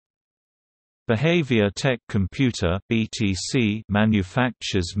Behavior Tech Computer (BTC)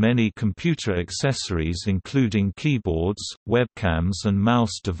 manufactures many computer accessories including keyboards, webcams and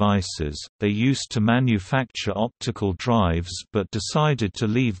mouse devices. They used to manufacture optical drives but decided to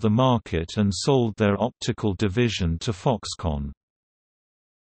leave the market and sold their optical division to Foxconn.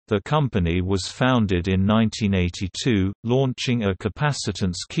 The company was founded in 1982, launching a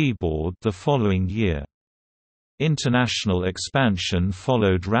capacitance keyboard the following year. International expansion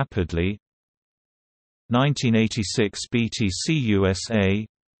followed rapidly. 1986 BTC USA,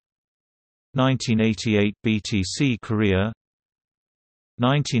 1988 BTC Korea,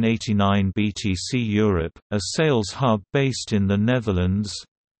 1989 BTC Europe, a sales hub based in the Netherlands,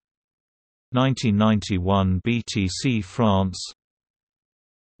 1991 BTC France,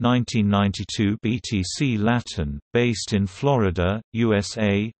 1992 BTC Latin, based in Florida,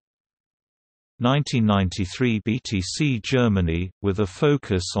 USA, 1993 BTC Germany, with a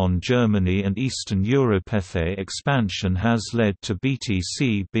focus on Germany and Eastern Europe. Expansion has led to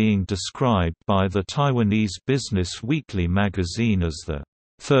BTC being described by the Taiwanese Business Weekly magazine as the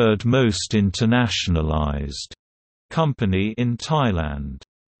third most internationalized company in Thailand.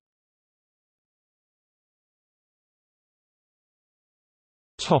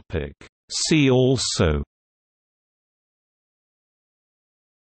 See also: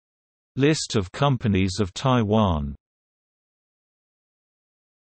 List of companies of Taiwan.